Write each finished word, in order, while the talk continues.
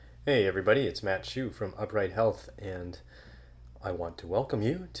Hey everybody, it's Matt Shu from Upright Health, and I want to welcome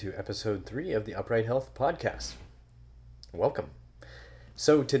you to episode 3 of the Upright Health podcast. Welcome.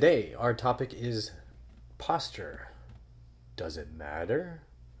 So today our topic is posture. Does it matter?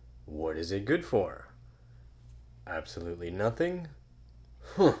 What is it good for? Absolutely nothing?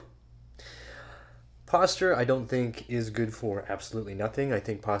 Huh. Posture I don't think is good for absolutely nothing. I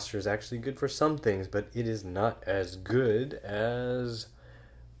think posture is actually good for some things, but it is not as good as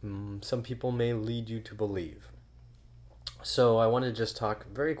some people may lead you to believe. So, I want to just talk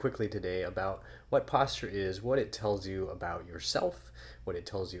very quickly today about what posture is, what it tells you about yourself, what it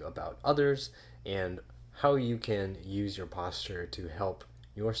tells you about others, and how you can use your posture to help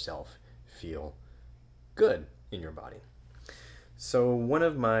yourself feel good in your body. So, one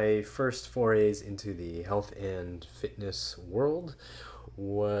of my first forays into the health and fitness world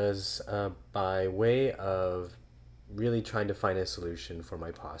was by way of really trying to find a solution for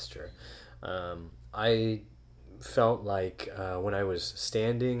my posture. I felt like when I was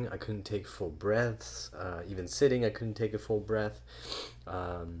standing, I couldn't take full breaths. Even sitting, I couldn't take a full breath.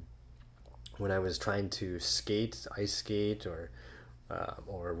 Um, when I was trying to skate, ice skate, or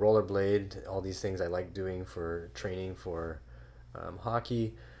rollerblade, all these things I like doing for training for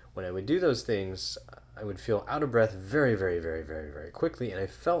hockey. When I would do those things, I would feel out of breath very, very, very, very, very quickly, and I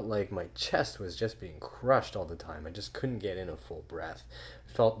felt like my chest was just being crushed all the time. I just couldn't get in a full breath.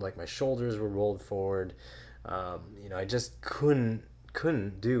 I felt like my shoulders were rolled forward. I just couldn't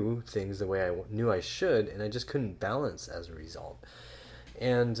do things the way I knew I should, and I just couldn't balance as a result.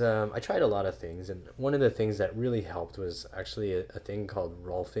 And I tried a lot of things, and one of the things that really helped was actually a thing called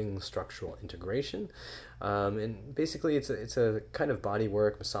Rolfing structural integration. And basically, it's a kind of body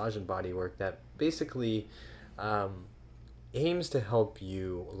work, massage and body work that basically um, aims to help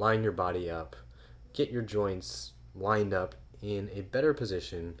you line your body up, get your joints lined up in a better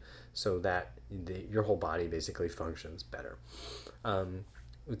position so that your whole body basically functions better. Um,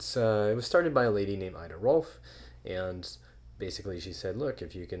 it was started by a lady named Ida Rolf, and basically she said, "Look,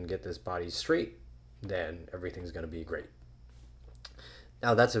 if you can get this body straight, then everything's going to be great."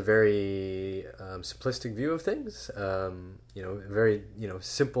 Now that's a very simplistic view of things. Very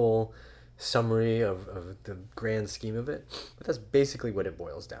simple summary of the grand scheme of it, but that's basically what it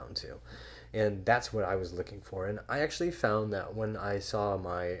boils down to. And that's what I was looking for. And I actually found that when I saw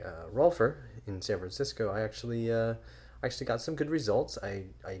my Rolfer in San Francisco, I actually got some good results. I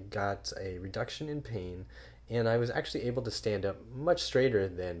got a reduction in pain, and I was actually able to stand up much straighter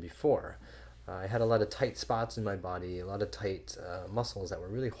than before. I had a lot of tight spots in my body, a lot of tight muscles that were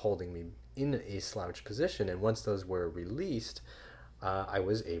really holding me in a slouch position. And once those were released, I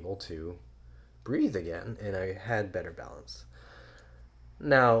was able to breathe again, and I had better balance.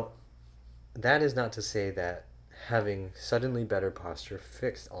 Now, that is not to say that having suddenly better posture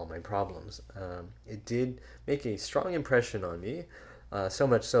fixed all my problems. It did make a strong impression on me, so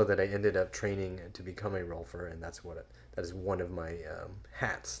much so that I ended up training to become a rolfer, and that is one of my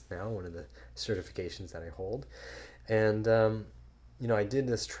hats now, one of the certifications that I hold. And I did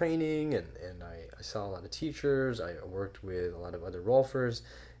this training, and I saw a lot of teachers. I worked with a lot of other rolfers,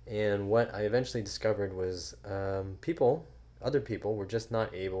 and what I eventually discovered was other people, were just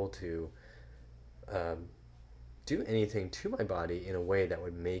not able to um, do anything to my body in a way that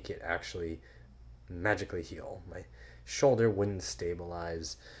would make it actually magically heal. My shoulder wouldn't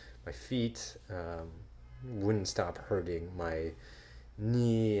stabilize, my feet wouldn't stop hurting, my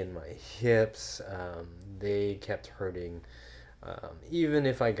knee and my hips, they kept hurting. Even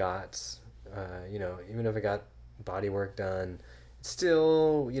if I got, even if I got body work done, it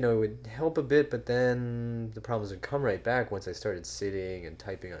still, it would help a bit, but then the problems would come right back once I started sitting and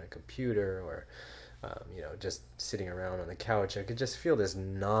typing on a computer or just sitting around on the couch. I could just feel this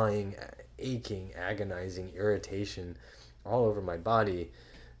gnawing, aching, agonizing irritation all over my body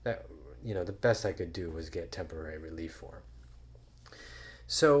that, the best I could do was get temporary relief for.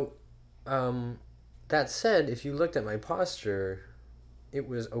 So, that said, if you looked at my posture, it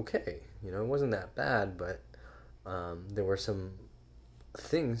was okay. It wasn't that bad, but there were some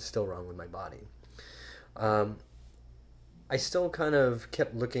things still wrong with my body. Um, I still kind of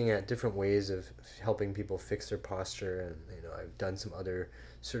kept looking at different ways of helping people fix their posture, and I've done some other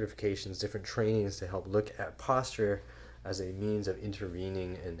certifications, different trainings to help look at posture as a means of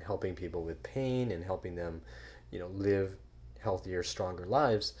intervening and helping people with pain and helping them, live healthier, stronger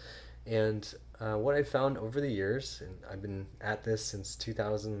lives. And what I found over the years, and I've been at this since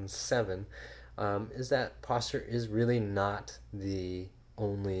 2007, is that posture is really not the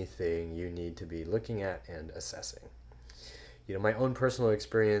only thing you need to be looking at and assessing. My own personal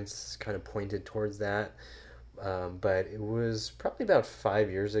experience kind of pointed towards that. but it was probably about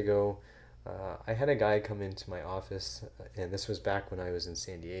 5 years ago. I had a guy come into my office, and this was back when I was in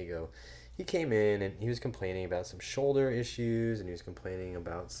San Diego. He came in and he was complaining about some shoulder issues, and he was complaining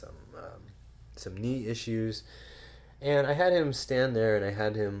about some knee issues. And I had him stand there, and I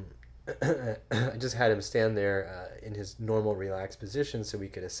just had him stand there in his normal relaxed position so we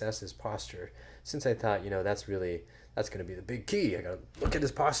could assess his posture. Since I thought, that's going to be the big key. I got to look at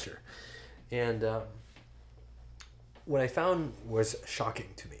his posture. And what I found was shocking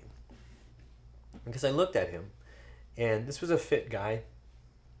to me, because I looked at him, and this was a fit guy.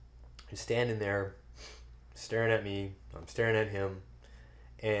 He's standing there, staring at me. I'm staring at him,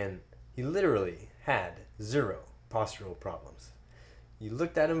 and he literally had zero postural problems. You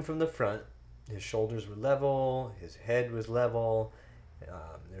looked at him from the front, his shoulders were level, his head was level,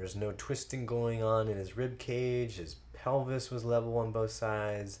 there was no twisting going on in his rib cage, his pelvis was level on both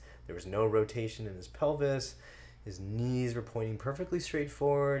sides, there was no rotation in his pelvis, his knees were pointing perfectly straight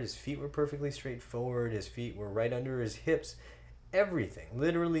forward, his feet were perfectly straight forward, his feet were right under his hips. Everything,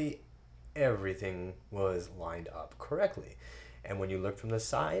 literally everything was lined up correctly. And when you look from the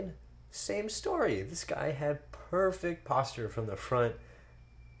side, same story. This guy had perfect posture from the front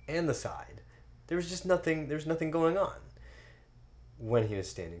and the side. There's nothing going on when he was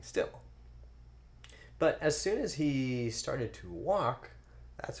standing still. But as soon as he started to walk,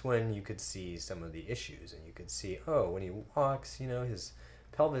 that's when you could see some of the issues, and you could see, when he walks, his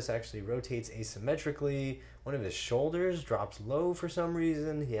pelvis actually rotates asymmetrically. One of his shoulders drops low for some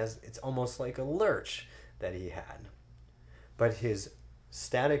reason. It's almost like a lurch that he had. But his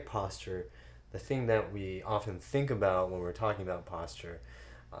static posture, the thing that we often think about when we're talking about posture,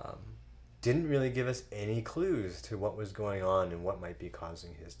 didn't really give us any clues to what was going on and what might be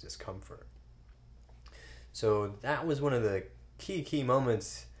causing his discomfort. So that was one of the key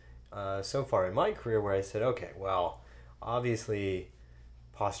moments so far in my career where I said, okay, well, obviously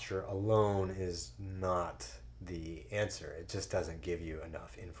posture alone is not the answer. It just doesn't give you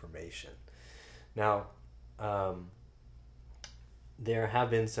enough information. Now, there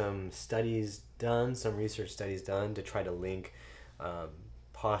have been some research studies done to try to link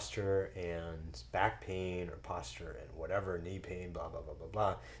posture and back pain, or posture and whatever, knee pain, blah, blah, blah, blah,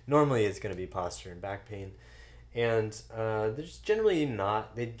 blah. Normally it's going to be posture and back pain. And there's generally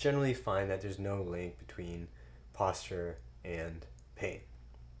not, they generally find that there's no link between posture and pain.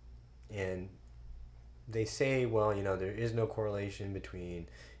 And they say, well, there is no correlation between,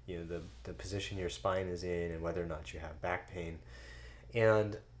 the position your spine is in and whether or not you have back pain.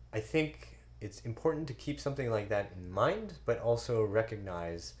 And I think it's important to keep something like that in mind, but also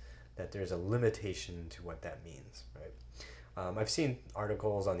recognize that there's a limitation to what that means, right? I've seen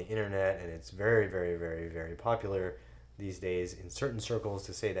articles on the internet, and it's very, very, very, very popular these days in certain circles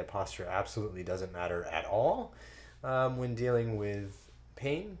to say that posture absolutely doesn't matter at all when dealing with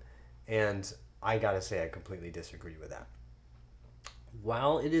pain, and I gotta say I completely disagree with that.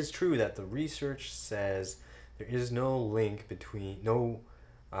 While it is true that the research says there is no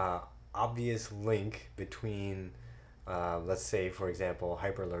obvious link between, let's say, for example,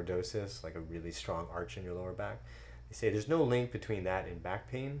 hyperlordosis, like a really strong arch in your lower back. They say there's no link between that and back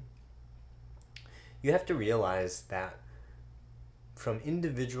pain. You have to realize that from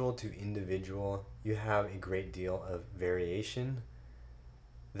individual to individual, you have a great deal of variation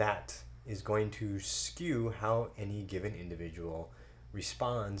that is going to skew how any given individual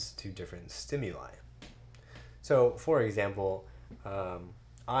responds to different stimuli. So, for example,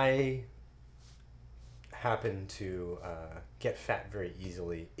 I happen to get fat very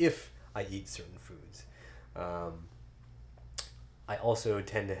easily if I eat certain foods. I also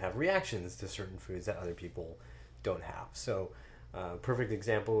tend to have reactions to certain foods that other people don't have. So, perfect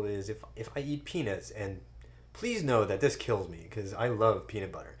example is if I eat peanuts, and please know that this kills me because I love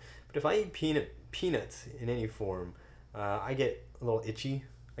peanut butter. But if I eat peanuts in any form, I get a little itchy.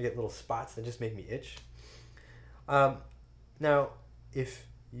 I get little spots that just make me itch. Now, if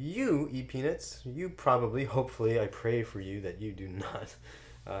you eat peanuts, you probably, hopefully, I pray for you that you do not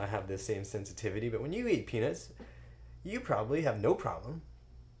have the same sensitivity. But when you eat peanuts, you probably have no problem.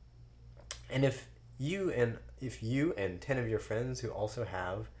 And if you and 10 of your friends who also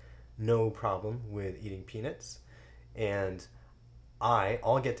have no problem with eating peanuts, and I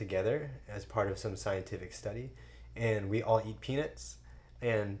all get together as part of some scientific study, and we all eat peanuts,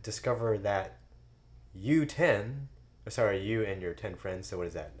 and discover that you and your 10 friends, so what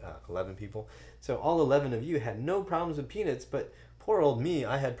is that, 11 people? So all 11 of you had no problems with peanuts, but poor old me,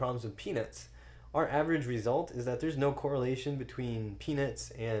 I had problems with peanuts. Our average result is that there's no correlation between peanuts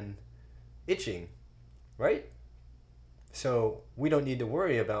and itching, right? So we don't need to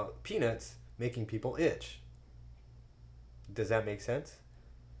worry about peanuts making people itch. Does that make sense?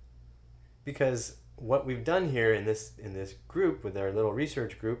 Because what we've done here in this group with our little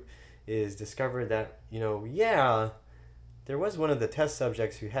research group is discover that, yeah, there was one of the test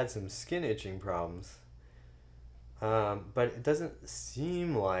subjects who had some skin itching problems, but it doesn't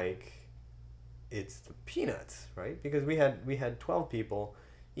seem like it's the peanuts, right? Because we had 12 people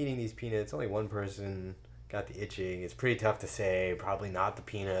eating these peanuts. Only one person got the itching. It's pretty tough to say. Probably not the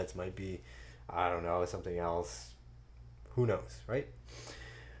peanuts. Might be, I don't know, something else. Who knows, right?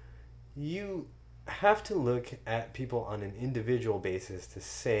 You have to look at people on an individual basis to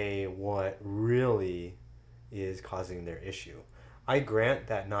say what really is causing their issue. I grant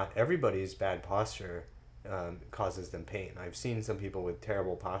that not everybody's bad posture causes them pain. I've seen some people with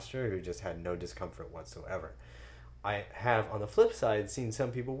terrible posture who just had no discomfort whatsoever. I have, on the flip side, seen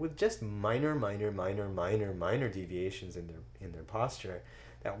some people with just minor deviations in their posture.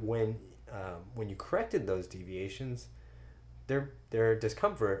 That when you corrected those deviations, their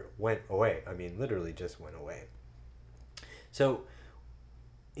discomfort went away. I mean, literally just went away. So,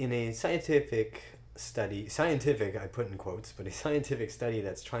 in a scientific I put in quotes, but a scientific study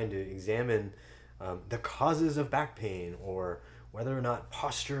that's trying to examine the causes of back pain or whether or not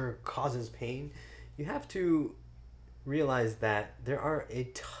posture causes pain, you have to realize that there are a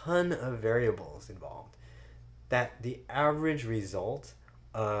ton of variables involved. That the average result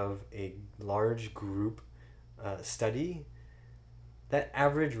of a large group study, that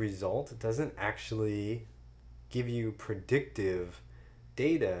average result doesn't actually give you predictive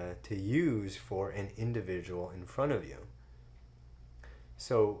data to use for an individual in front of you.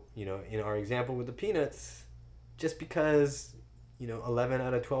 So, in our example with the peanuts, just because, 11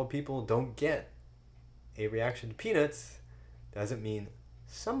 out of 12 people don't get a reaction to peanuts doesn't mean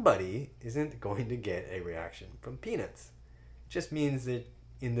somebody isn't going to get a reaction from peanuts. It just means that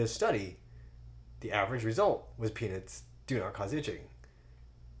in this study, the average result was peanuts do not cause itching.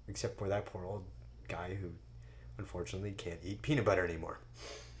 Except for that poor old guy who unfortunately can't eat peanut butter anymore.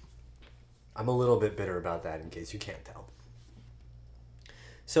 I'm a little bit bitter about that in case you can't tell.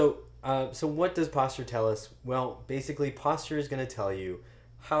 So what does posture tell us? Well, basically posture is going to tell you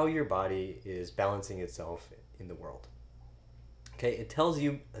how your body is balancing itself in the world. Okay, it tells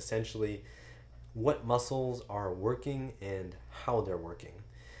you essentially what muscles are working and how they're working.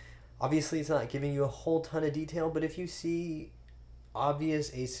 Obviously, it's not giving you a whole ton of detail, but if you see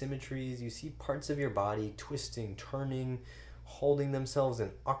obvious asymmetries, you see parts of your body twisting, turning, holding themselves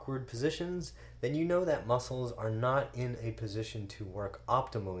in awkward positions, then you know that muscles are not in a position to work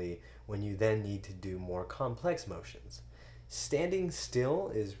optimally when you then need to do more complex motions. Standing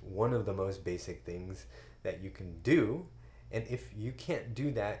still is one of the most basic things that you can do, and if you can't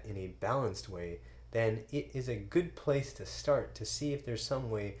do that in a balanced way, then it is a good place to start to see if there's some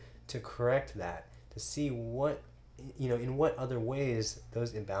way to correct that, to see what, in what other ways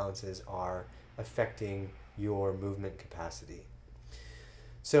those imbalances are affecting your movement capacity.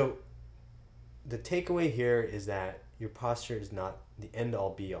 So the takeaway here is that your posture is not the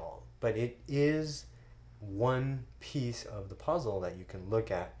end-all be-all, but it is one piece of the puzzle that you can look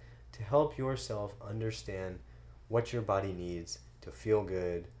at to help yourself understand what your body needs to feel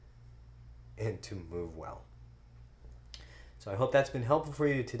good and to move well. So I hope that's been helpful for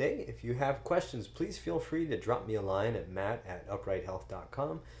you today. If you have questions, please feel free to drop me a line at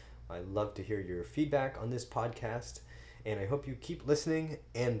matt@uprighthealth.com. I'd love to hear your feedback on this podcast, and I hope you keep listening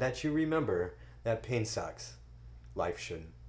and that you remember that pain sucks. Life shouldn't.